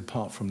of those,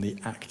 apart from the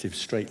active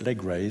straight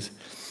leg raise.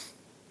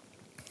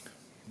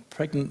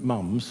 Pregnant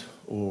mums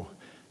or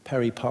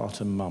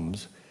peripartum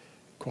mums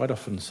quite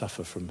often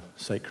suffer from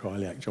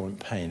sacroiliac joint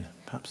pain,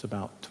 perhaps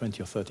about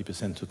 20 or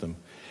 30% of them.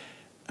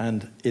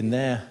 And in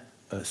their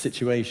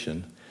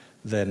situation,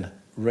 then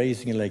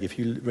raising a leg, if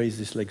you raise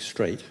this leg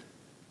straight,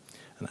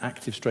 an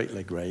active straight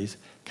leg raise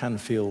can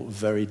feel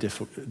very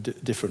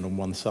different on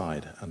one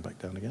side. And back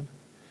down again.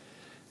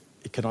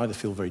 It can either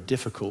feel very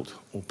difficult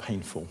or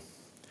painful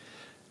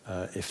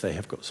if they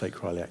have got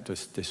sacroiliac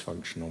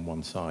dysfunction on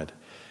one side.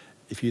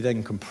 If you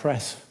then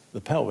compress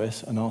the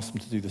pelvis and ask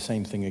them to do the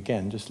same thing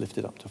again, just lift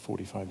it up to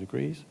 45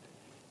 degrees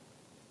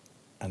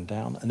and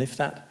down. And if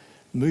that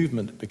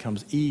movement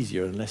becomes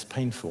easier and less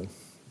painful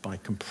by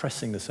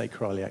compressing the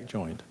sacroiliac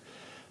joint,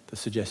 the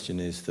suggestion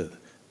is that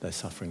they're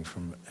suffering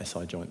from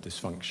SI joint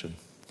dysfunction.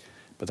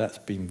 But that's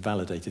been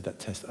validated, that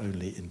test,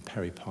 only in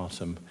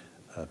peripartum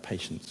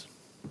patients.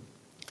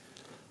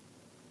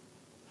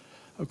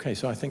 Okay,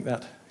 so I think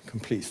that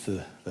completes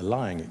the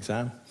lying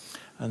exam.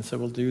 And so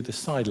we'll do the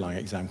side lying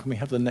exam. Can we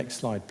have the next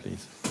slide,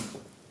 please?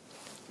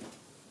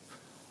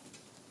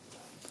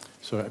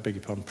 Sorry, I beg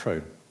your pardon,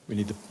 prone. We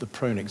need the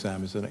prone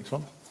exam is the next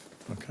one.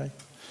 Okay,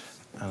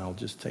 and I'll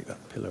just take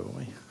that pillow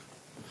away.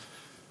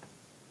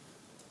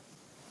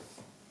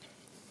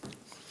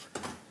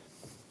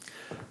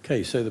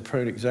 Okay, so the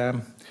prone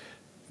exam,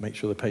 make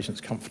sure the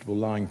patient's comfortable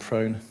lying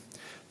prone.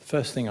 The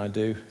first thing I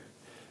do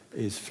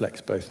is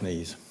flex both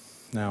knees.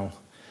 Now,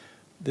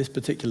 this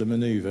particular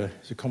maneuver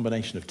is a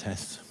combination of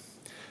tests.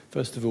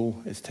 First of all,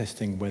 it's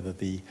testing whether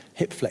the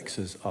hip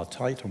flexors are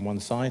tight on one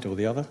side or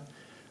the other,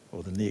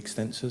 or the knee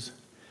extensors.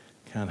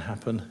 Can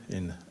happen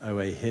in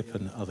OA hip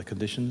and other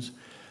conditions.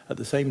 At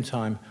the same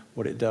time,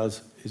 what it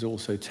does is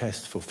also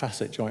test for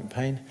facet joint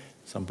pain.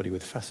 Somebody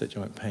with facet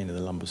joint pain in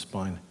the lumbar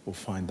spine will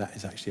find that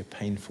is actually a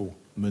painful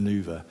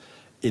maneuver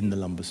in the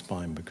lumbar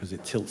spine because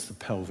it tilts the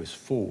pelvis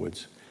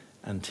forwards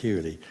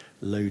anteriorly,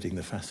 loading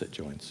the facet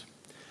joints.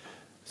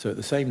 So at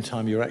the same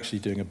time, you're actually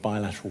doing a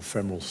bilateral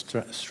femoral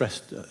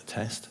stress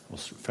test, or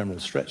femoral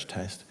stretch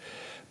test.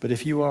 But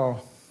if you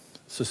are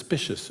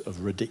suspicious of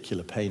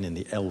radicular pain in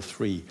the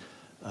L3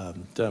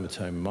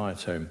 dermatome,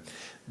 myotome,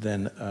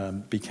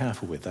 then be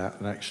careful with that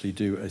and actually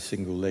do a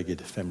single-legged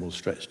femoral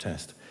stretch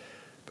test,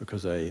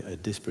 because a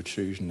disc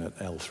protrusion at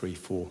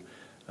L3-4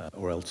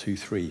 or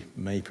L2-3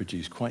 may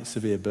produce quite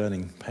severe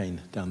burning pain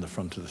down the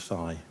front of the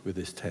thigh with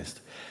this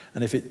test.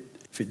 And if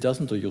it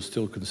doesn't, or you're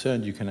still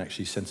concerned, you can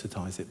actually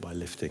sensitize it by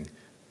lifting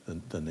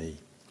the knee.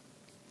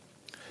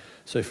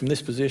 So from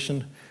this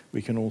position,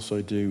 we can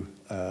also do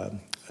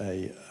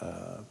a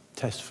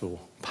test for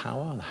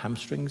power, the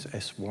hamstrings,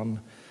 S1,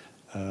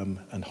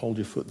 and hold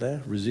your foot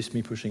there. Resist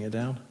me pushing it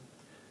down.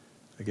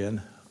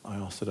 Again, I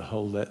asked her to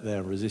hold that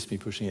there, resist me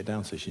pushing it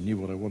down, so she knew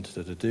what I wanted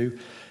her to do,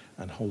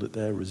 and hold it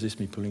there, resist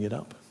me pulling it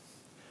up.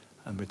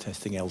 And we're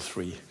testing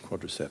L3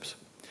 quadriceps.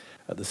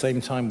 At the same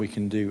time, we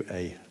can do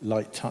a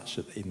light touch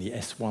in the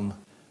S1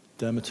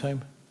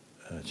 dermatome,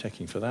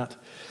 checking for that.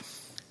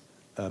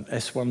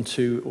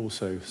 S1-2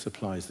 also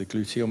supplies the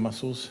gluteal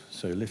muscles,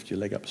 so lift your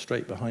leg up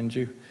straight behind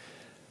you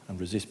and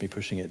resist me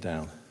pushing it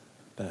down.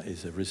 That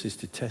is a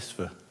resisted test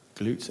for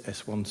glutes,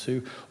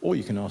 S1-2, or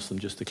you can ask them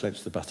just to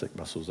clench the buttock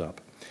muscles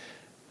up.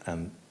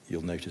 And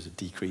you'll notice a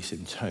decrease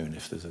in tone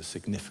if there's a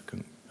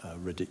significant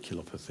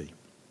radiculopathy.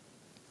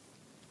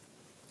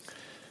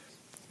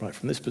 Right,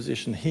 from this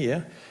position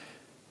here,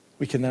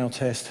 we can now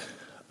test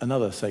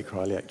another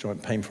sacroiliac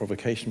joint pain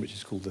provocation, which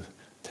is called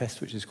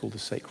the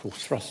sacral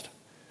thrust,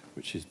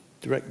 which is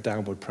direct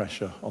downward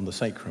pressure on the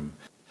sacrum.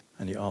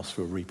 And you ask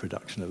for a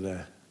reproduction of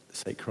their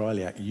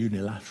sacroiliac,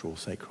 unilateral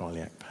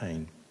sacroiliac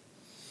pain.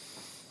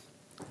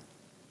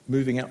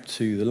 Moving up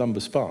to the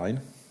lumbar spine,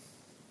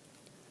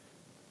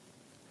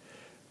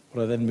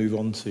 what I then move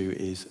on to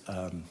is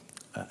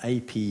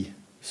AP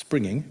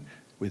springing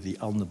with the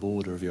ulnar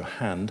border of your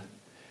hand,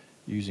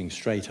 using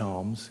straight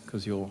arms,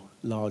 because your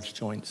large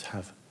joints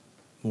have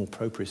more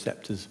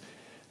proprioceptors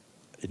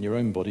in your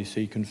own body, so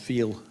you can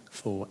feel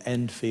for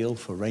end feel,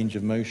 for range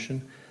of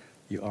motion.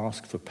 You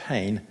ask for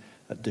pain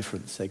at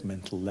different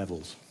segmental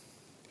levels.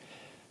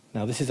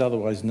 Now, this is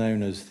otherwise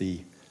known as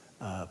the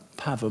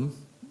PAVM,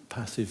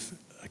 passive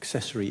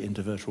accessory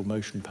intervertebral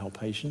motion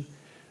palpation,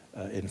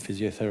 in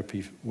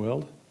physiotherapy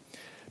world.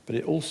 But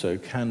it also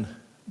can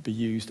be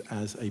used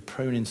as a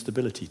prone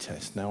instability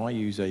test. Now, I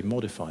use a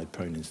modified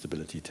prone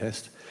instability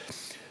test.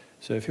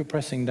 So if you're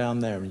pressing down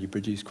there and you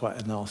produce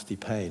quite a nasty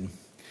pain,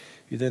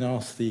 you then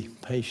ask the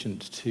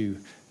patient to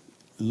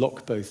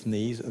lock both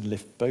knees and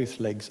lift both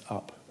legs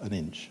up an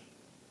inch,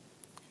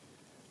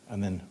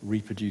 and then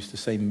reproduce the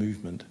same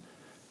movement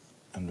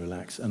and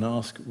relax, and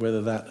ask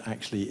whether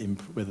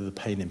whether the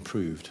pain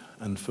improved.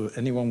 And for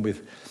anyone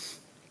with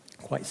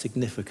quite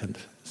significant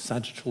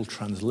sagittal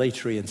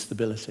translatory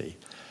instability,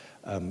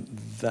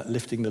 that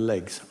lifting the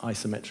legs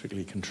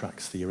isometrically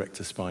contracts the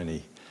erector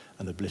spinae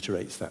and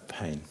obliterates that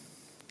pain.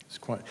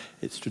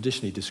 It's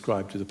traditionally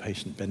described with a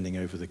patient bending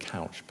over the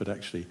couch, but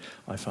actually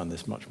I found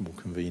this much more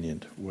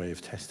convenient way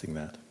of testing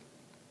that.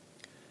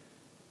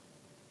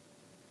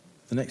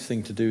 The next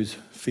thing to do is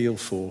feel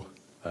for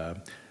a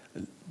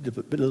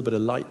little bit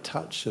of light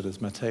touch, and as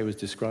Matteo was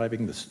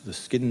describing, the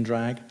skin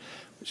drag,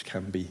 which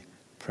can be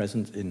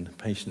present in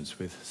patients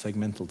with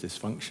segmental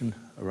dysfunction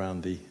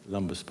around the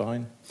lumbar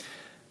spine.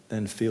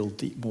 Then feel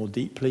more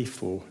deeply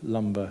for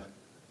lumbar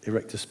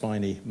erector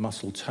spinae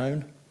muscle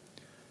tone,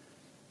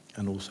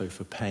 and also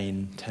for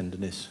pain,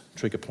 tenderness,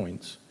 trigger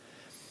points.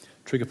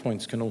 Trigger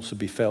points can also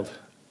be felt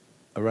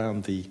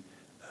around the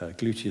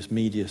gluteus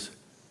medius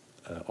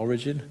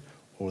origin,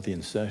 or the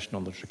insertion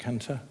on the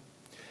trochanter,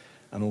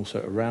 and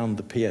also around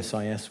the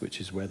PSIS,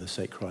 which is where the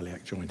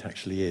sacroiliac joint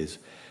actually is.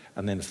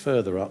 And then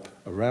further up,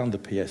 around the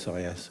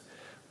PSIS,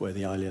 where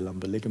the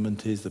iliolumbar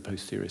ligament is, the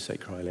posterior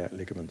sacroiliac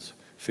ligaments.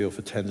 Feel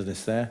for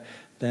tenderness there.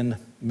 Then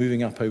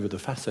moving up over the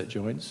facet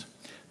joints.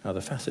 Now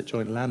the facet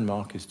joint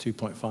landmark is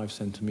 2.5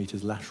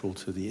 centimeters lateral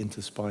to the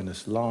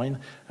interspinous line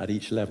at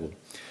each level.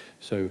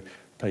 So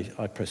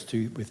I press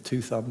with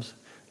two thumbs,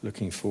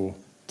 looking for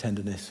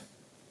tenderness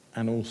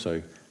and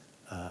also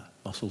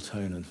muscle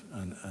tone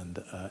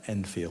and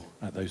end feel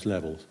at those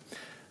levels,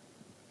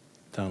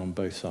 down on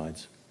both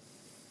sides.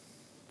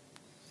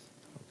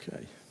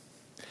 Okay,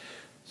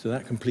 so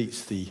that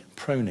completes the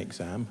prone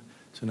exam.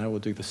 So now we'll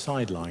do the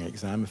side-lying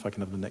exam. If I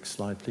can have the next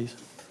slide, please.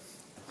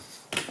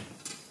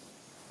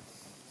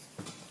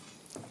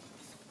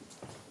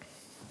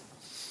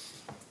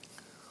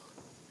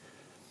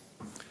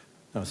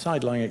 Now, a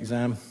side-lying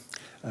exam,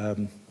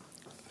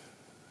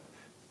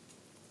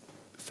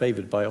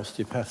 favoured by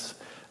osteopaths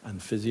and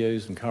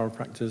physios and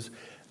chiropractors.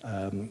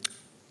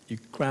 You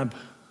grab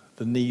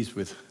the knees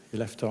with your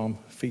left arm,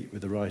 feet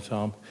with the right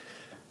arm,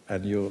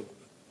 and you're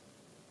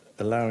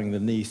allowing the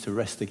knees to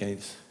rest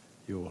against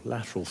your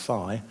lateral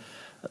thigh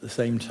at the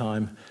same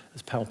time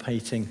as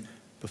palpating.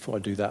 Before I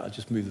do that, I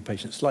just move the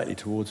patient slightly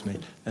towards me,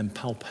 then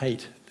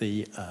palpate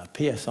the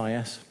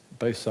PSIS,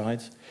 both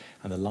sides,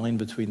 and the line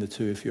between the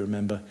two, if you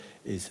remember,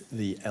 is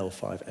the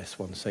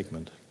L5-S1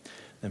 segment.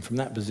 Then from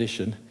that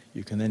position,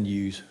 you can then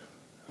use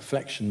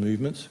flexion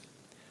movements.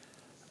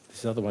 This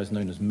is otherwise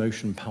known as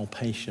motion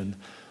palpation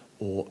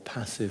or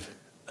passive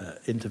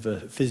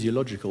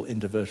physiological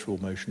intervertebral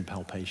motion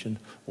palpation,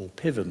 or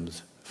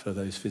PIVMs for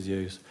those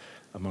physios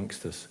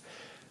amongst us.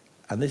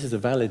 And this is a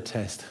valid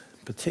test,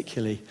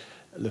 particularly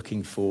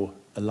looking for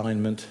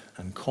alignment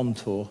and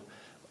contour,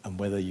 and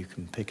whether you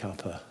can pick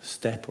up a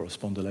step or a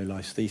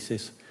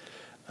spondylolisthesis,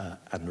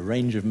 and a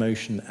range of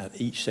motion at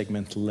each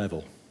segmental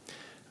level.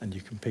 And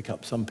you can pick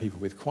up some people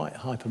with quite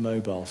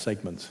hypermobile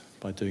segments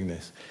by doing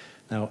this.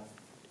 Now,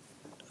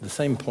 at the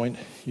same point,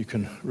 you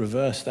can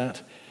reverse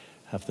that,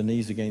 have the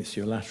knees against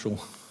your lateral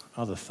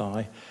other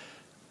thigh,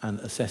 and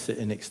assess it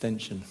in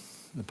extension.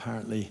 And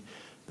apparently,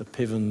 the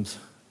PIVMs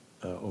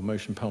or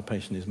motion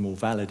palpation is more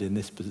valid in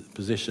this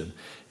position,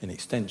 in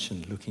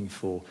extension, looking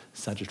for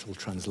sagittal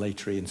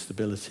translatory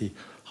instability,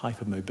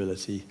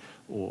 hypermobility,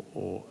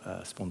 or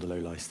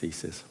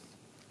spondylolisthesis.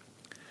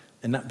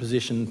 In that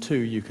position, too,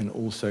 you can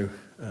also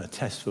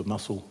test for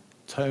muscle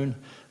tone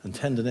and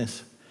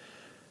tenderness.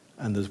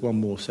 And there's one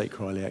more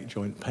sacroiliac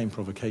joint pain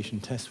provocation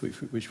test,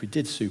 which we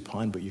did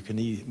supine, but you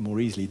can more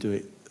easily do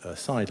it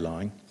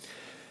side-lying.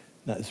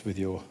 That is with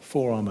your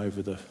forearm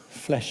over the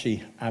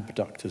fleshy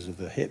abductors of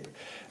the hip,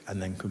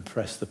 and then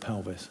compress the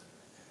pelvis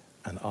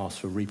and ask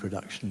for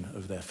reproduction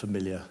of their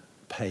familiar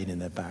pain in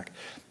their back.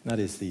 That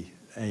is the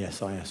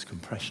ASIS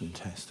compression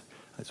test.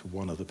 That's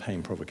one of the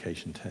pain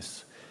provocation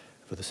tests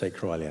for the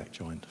sacroiliac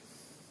joint.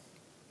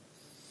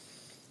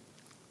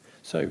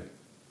 So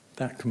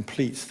that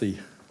completes the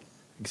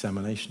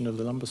examination of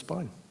the lumbar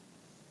spine.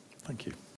 Thank you.